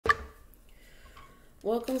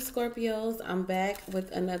Welcome, Scorpios. I'm back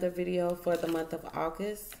with another video for the month of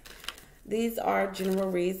August. These are general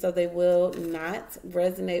reads, so they will not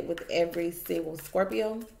resonate with every single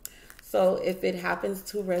Scorpio. So if it happens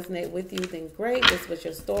to resonate with you, then great. This was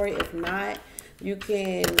your story. If not, you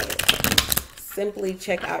can simply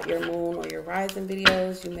check out your moon or your rising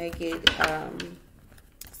videos. You may get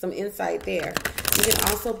some insight there. You can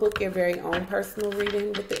also book your very own personal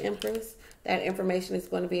reading with the Empress. That information is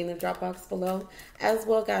going to be in the drop box below. As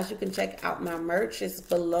well, guys, you can check out my merch. It's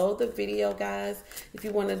below the video, guys. If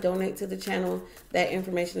you want to donate to the channel, that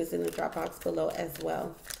information is in the drop box below as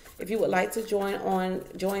well. If you would like to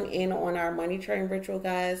join in on our money train ritual,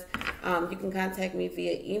 guys, you can contact me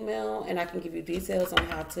via email, and I can give you details on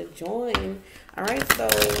how to join. All right, so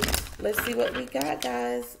let's see what we got,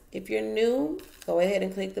 guys. If you're new, go ahead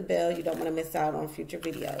and click the bell. You don't want to miss out on future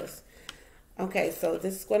videos. Okay, so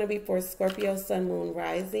this is going to be for Scorpio, Sun, Moon,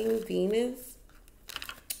 Rising, Venus.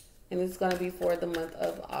 And it's going to be for the month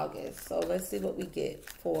of August. So let's see what we get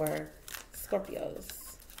for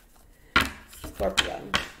Scorpios. Scorpio.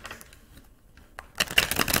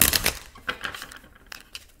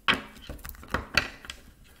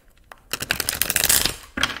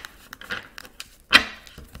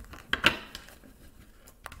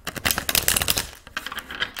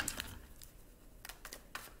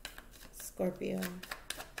 Scorpio,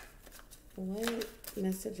 what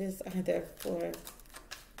messages are there for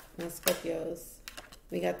my Scorpios?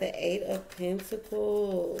 We got the Eight of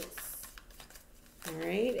Pentacles. All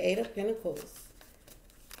right, Eight of Pentacles.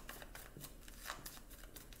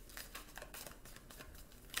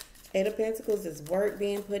 Eight of Pentacles is work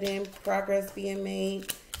being put in, progress being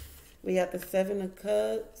made. We got the Seven of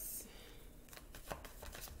Cups.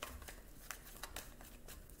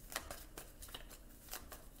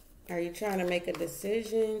 Are you trying to make a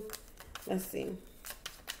decision? Let's see.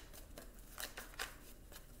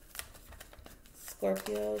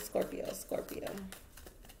 Scorpio, Scorpio, Scorpio.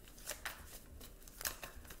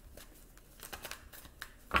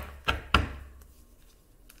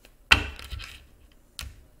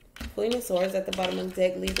 Queen of Swords at the bottom of the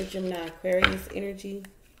deck. Libra, Gemini, Aquarius energy.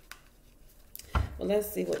 Well, let's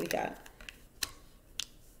see what we got.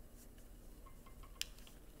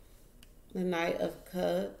 The Knight of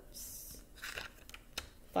Cups,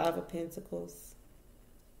 Five of Pentacles,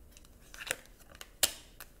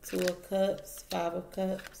 Two of Cups, Five of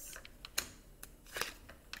Cups.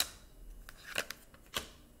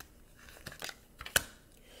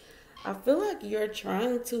 I feel like you're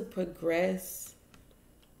trying to progress.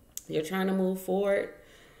 You're trying to move forward.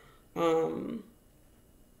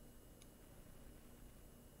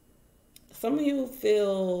 Some of you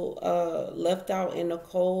feel left out in the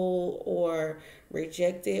cold or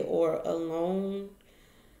rejected or alone.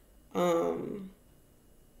 I'm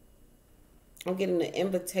getting an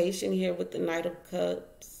invitation here with the Knight of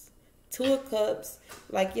Cups. Two of Cups.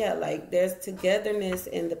 Like, yeah, like there's togetherness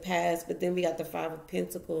in the past, but then we got the Five of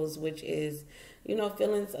Pentacles, which is, you know,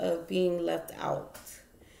 feelings of being left out.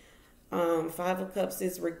 Five of Cups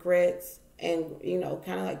is regrets and, you know,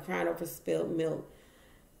 kind of like crying over spilled milk.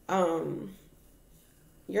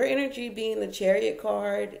 Your energy being the Chariot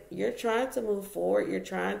card, you're trying to move forward. You're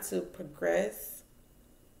trying to progress.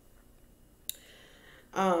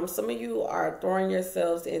 Some of you are throwing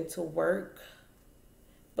yourselves into work.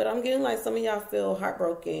 But I'm getting like some of y'all feel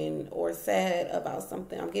heartbroken or sad about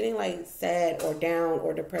something. I'm getting like sad or down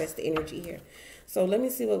or depressed energy here. So let me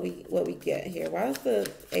see what we get here. Why is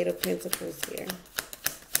the Eight of Pentacles here?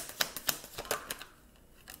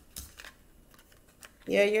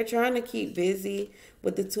 Yeah, you're trying to keep busy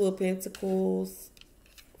with the Two of Pentacles,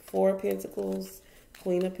 Four of Pentacles,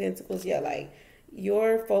 Queen of Pentacles. Yeah, like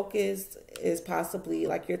your focus is possibly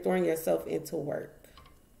like you're throwing yourself into work.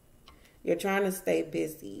 You're trying to stay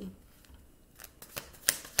busy.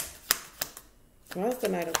 What's the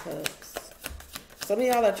Knight of Cups? Some of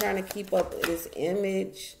y'all are trying to keep up with this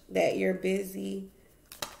image that you're busy.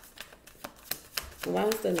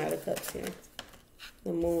 What's the Knight of Cups here?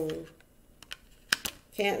 The Moon.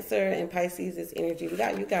 Cancer and Pisces is energy. We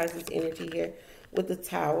got you guys' energy here with the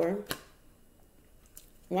Tower.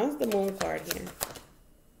 What's the Moon card here?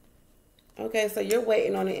 Okay, so you're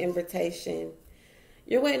waiting on an invitation.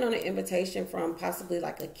 You're waiting on an invitation from possibly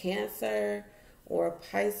like a Cancer or a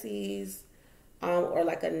Pisces, or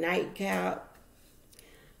like a nightcap.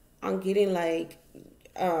 I'm getting like,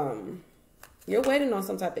 you're waiting on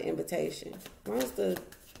some type of invitation. Where's the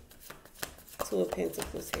Two of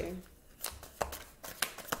Pentacles here?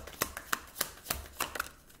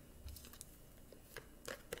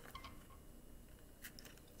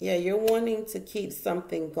 Yeah, you're wanting to keep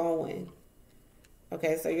something going.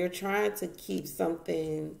 Okay, so you're trying to keep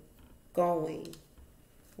something going.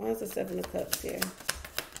 Why is the Seven of Cups here?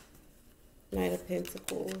 Knight of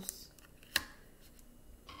Pentacles.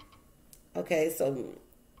 Okay, so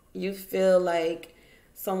you feel like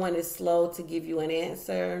someone is slow to give you an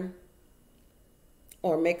answer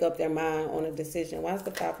or make up their mind on a decision. Why is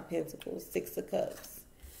the Five of Pentacles? Six of Cups.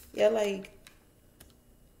 Yeah, like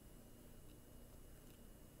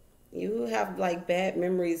you have like bad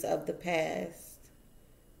memories of the past.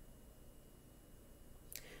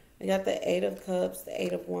 I got the Eight of Cups, the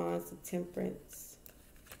Eight of Wands, the Temperance.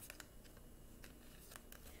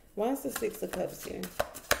 Why is the Six of Cups here?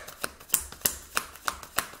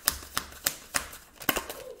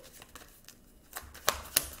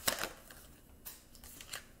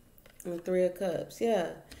 And Three of Cups.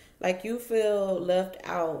 Yeah. Like you feel left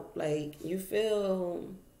out. Like you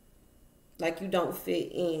feel like you don't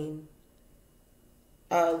fit in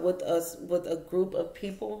with a group of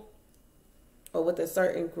people, or with a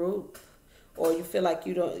certain group, or you feel like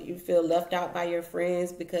you feel left out by your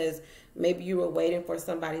friends because maybe you were waiting for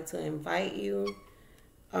somebody to invite you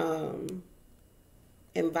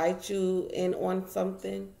in on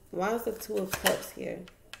something. Why is the Two of Cups here?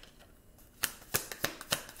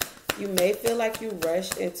 You may feel like you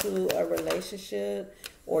rushed into a relationship,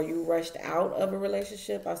 or you rushed out of a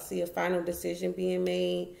relationship. I see a final decision being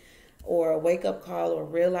made, or a wake-up call, or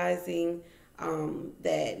realizing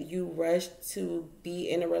that you rushed to be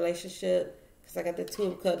in a relationship. Because I got the Two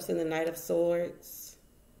of Cups and the Knight of Swords.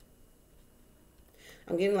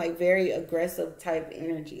 I'm getting like very aggressive type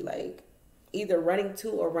energy, like either running to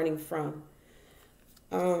or running from.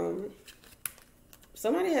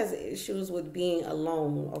 Somebody has issues with being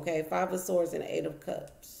alone, okay? Five of Swords and Eight of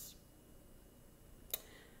Cups.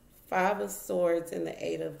 Five of Swords and the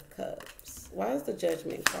Eight of Cups. Why is the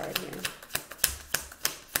Judgment card here?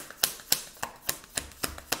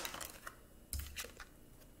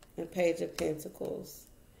 And Page of Pentacles.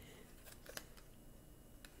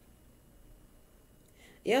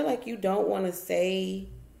 Yeah, like you don't want to say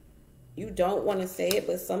it,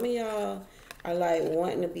 but some of y'all are like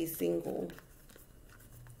wanting to be single.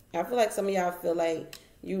 I feel like some of y'all feel like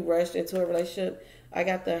you rushed into a relationship. I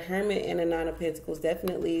got the Hermit and the Nine of Pentacles.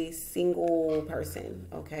 Definitely single person,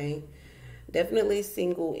 okay? Definitely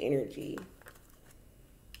single energy.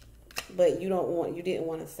 But you didn't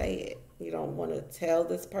want to say it. You don't want to tell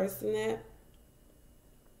this person that.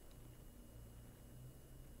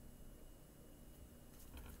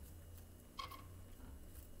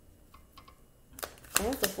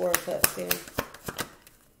 That's the Four of Cups here.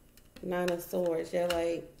 Nine of Swords. You're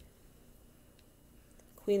like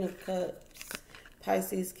Queen of Cups.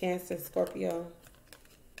 Pisces, Cancer, Scorpio.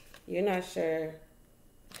 You're not sure.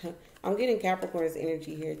 I'm getting Capricorn's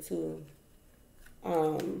energy here too.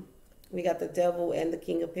 We got the Devil and the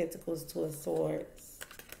King of Pentacles, Two of Swords.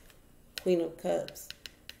 Queen of Cups.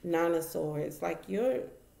 Nine of Swords. Like you're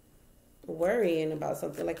worrying about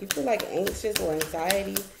something. Like you feel like anxious or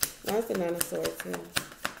anxiety. Why's the Nine of Swords here?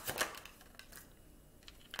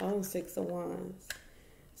 Oh, Six of Wands.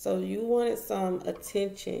 So you wanted some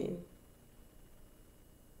attention,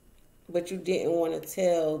 but you didn't want to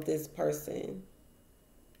tell this person.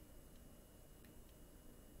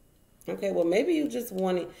 Okay, well, maybe you just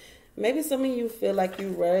wanted, maybe some of you feel like you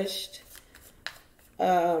rushed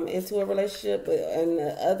into a relationship, and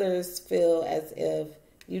the others feel as if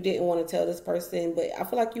you didn't want to tell this person, but I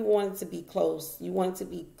feel like you wanted to be close. You wanted to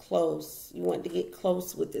be close. You wanted to get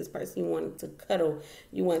close with this person. You wanted to cuddle.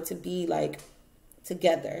 You wanted to be like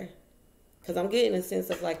together. Because I'm getting a sense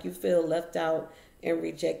of like you feel left out and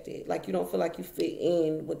rejected. Like you don't feel like you fit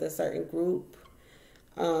in with a certain group.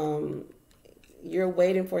 You're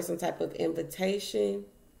waiting for some type of invitation.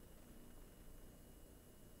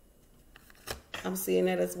 I'm seeing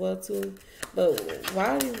that as well too. But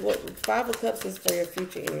why are you, Five of Cups is for your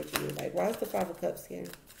future energy. Like, why is the Five of Cups here?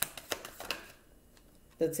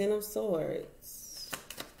 The Ten of Swords.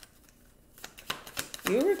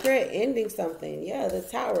 You regret ending something. Yeah, the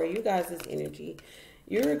Tower, you guys' energy.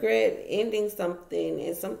 You regret ending something,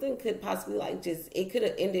 and something could possibly like just, it could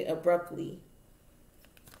have ended abruptly.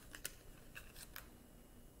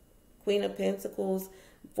 Queen of Pentacles,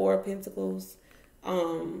 Four of Pentacles.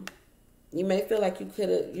 You may feel like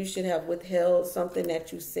you should have withheld something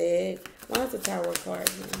that you said. Why is the Tower card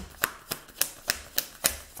here?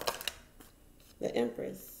 The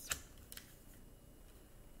Empress.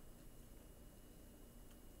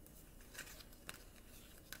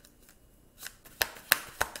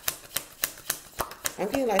 I'm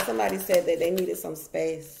feeling like somebody said that they needed some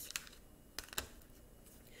space.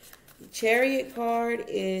 The Chariot card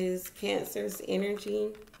is Cancer's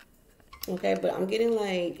energy. Okay, but I'm getting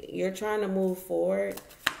like you're trying to move forward.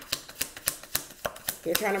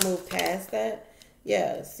 You're trying to move past that.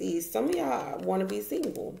 Yeah, see, some of y'all want to be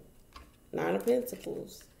single. Nine of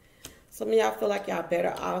Pentacles. Some of y'all feel like y'all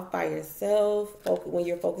better off by yourself when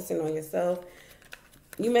you're focusing on yourself.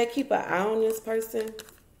 You may keep an eye on this person,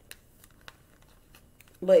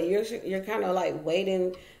 but you're kind of like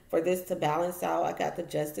waiting for this to balance out. I got the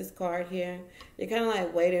Justice card here. You're kind of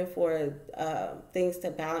like waiting for things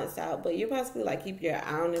to balance out, but you're possibly like keep your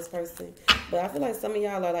eye on this person. But I feel like some of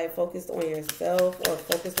y'all are like focused on yourself or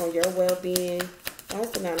focused on your well-being.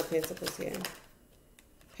 That's the Nine of Pentacles here.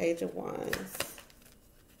 Page of Wands.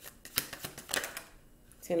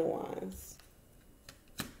 10 of Wands.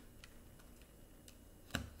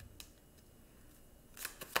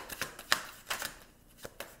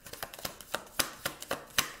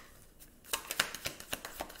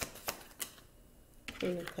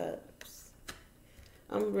 Queen of Cups.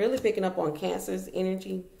 I'm really picking up on Cancer's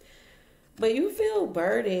energy. But you feel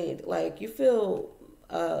burdened. Like you feel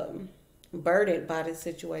burdened by this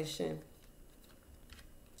situation.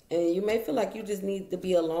 And you may feel like you just need to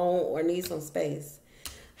be alone or need some space.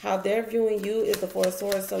 How they're viewing you is the Four of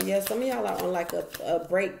Swords. So, yeah, some of y'all are on like a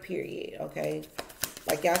break period, okay?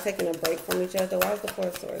 Like y'all taking a break from each other. Why is the Four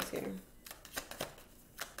of Swords here?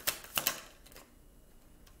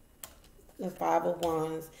 The Five of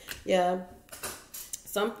Wands. Yeah.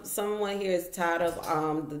 Someone here is tired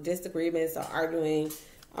of the disagreements or arguing.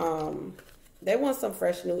 They want some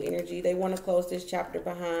fresh new energy. They want to close this chapter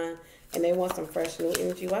behind. And they want some fresh new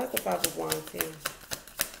energy. Why is the Five of Wands here?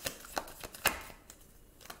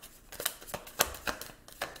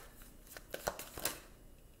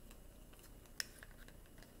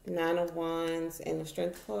 Nine of Wands and the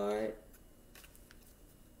Strength card.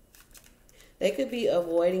 They could be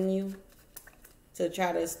avoiding you to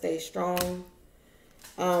try to stay strong.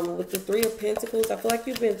 With the Three of Pentacles, I feel like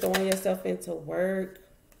you've been throwing yourself into work.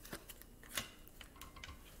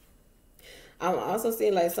 I'm also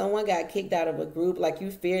seeing like someone got kicked out of a group. Like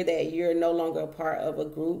you fear that you're no longer a part of a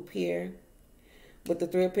group here. With the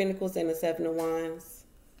Three of Pentacles and the Seven of Wands.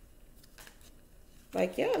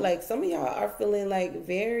 Like, yeah, like some of y'all are feeling like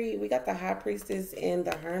we got the High Priestess and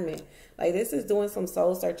the Hermit. Like this is doing some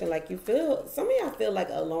soul searching. Like you feel, some of y'all feel like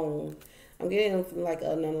alone. I'm getting like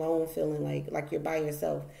an alone feeling, like you're by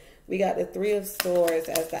yourself. We got the Three of Swords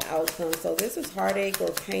as the outcome. So this is heartache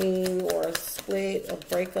or pain or a split, a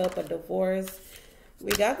breakup, a divorce.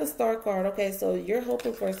 We got the Star card. Okay, so you're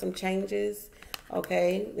hoping for some changes.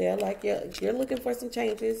 Okay, yeah, like you're looking for some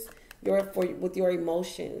changes. With your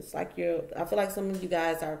emotions. Like I feel like some of you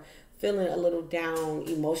guys are feeling a little down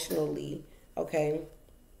emotionally. Okay.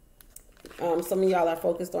 Some of y'all are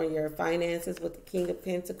focused on your finances with the King of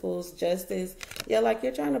Pentacles, Justice. Yeah, like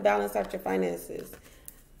you're trying to balance out your finances.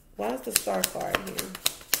 Why is the Star card here?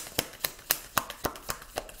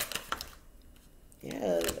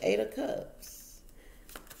 Yeah, Eight of Cups.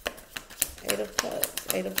 Eight of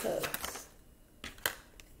Cups. Eight of Cups.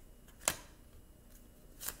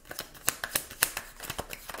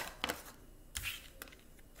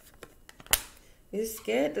 You're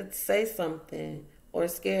scared to say something or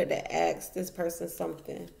scared to ask this person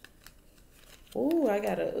something. Ooh, I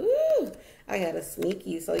got a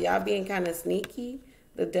sneaky. So y'all being kind of sneaky.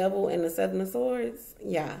 The Devil and the Seven of Swords.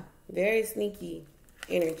 Yeah, very sneaky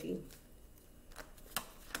energy.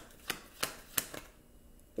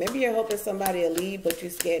 Maybe you're hoping somebody will leave, but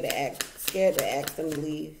you're scared to ask them to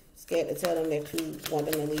leave. Scared to tell them that you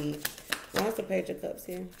want them to leave. Why's the Page of Cups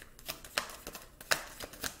here?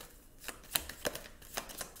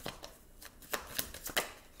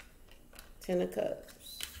 Ten of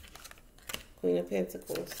Cups. Queen of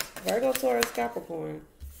Pentacles. Virgo, Taurus, Capricorn.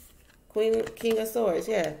 King of Swords,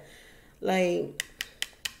 yeah. Like,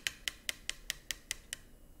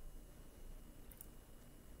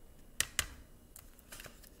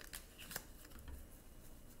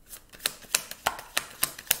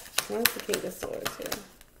 what's the King of Swords here?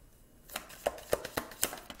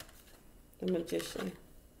 The Magician.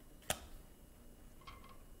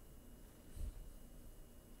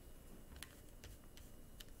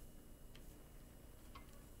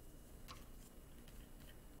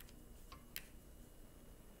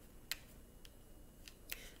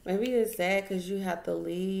 Maybe it's sad because you have to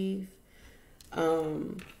leave.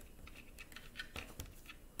 Or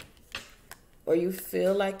you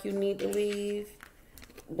feel like you need to leave.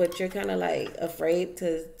 But you're kind of like afraid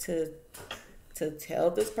to tell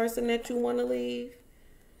this person that you want to leave.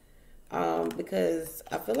 Because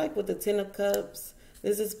I feel like with the Ten of Cups,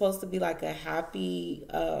 this is supposed to be like a happy,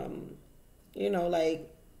 you know, like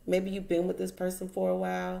maybe you've been with this person for a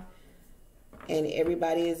while. and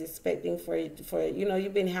everybody is expecting for you know,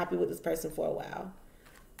 you've been happy with this person for a while.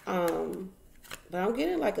 But I'm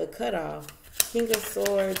getting like a cutoff. King of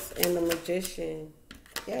Swords and the Magician.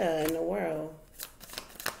 Yeah, in the world.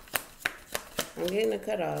 I'm getting a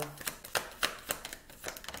cutoff.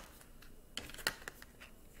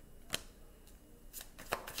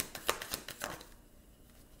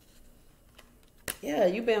 Yeah,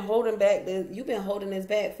 you've been holding back. You've been holding this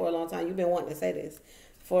back for a long time. You've been wanting to say this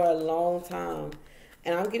for a long time.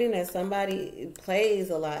 And I'm getting that somebody plays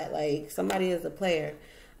a lot. Like, somebody is a player.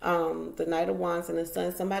 The Knight of Wands and the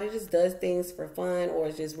Sun. Somebody just does things for fun or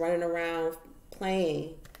is just running around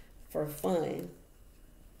playing for fun.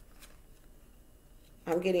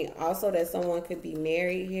 I'm getting also that someone could be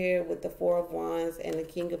married here with the Four of Wands and the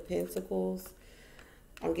King of Pentacles.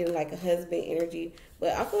 I'm getting like a husband energy.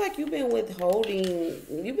 But I feel like you've been withholding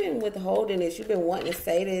this. You've been wanting to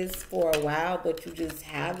say this for a while, but you just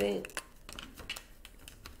haven't.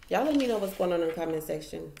 Y'all let me know what's going on in the comment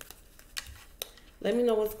section. Let me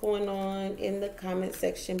know what's going on in the comment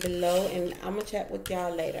section below, and I'm going to chat with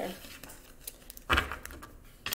y'all later.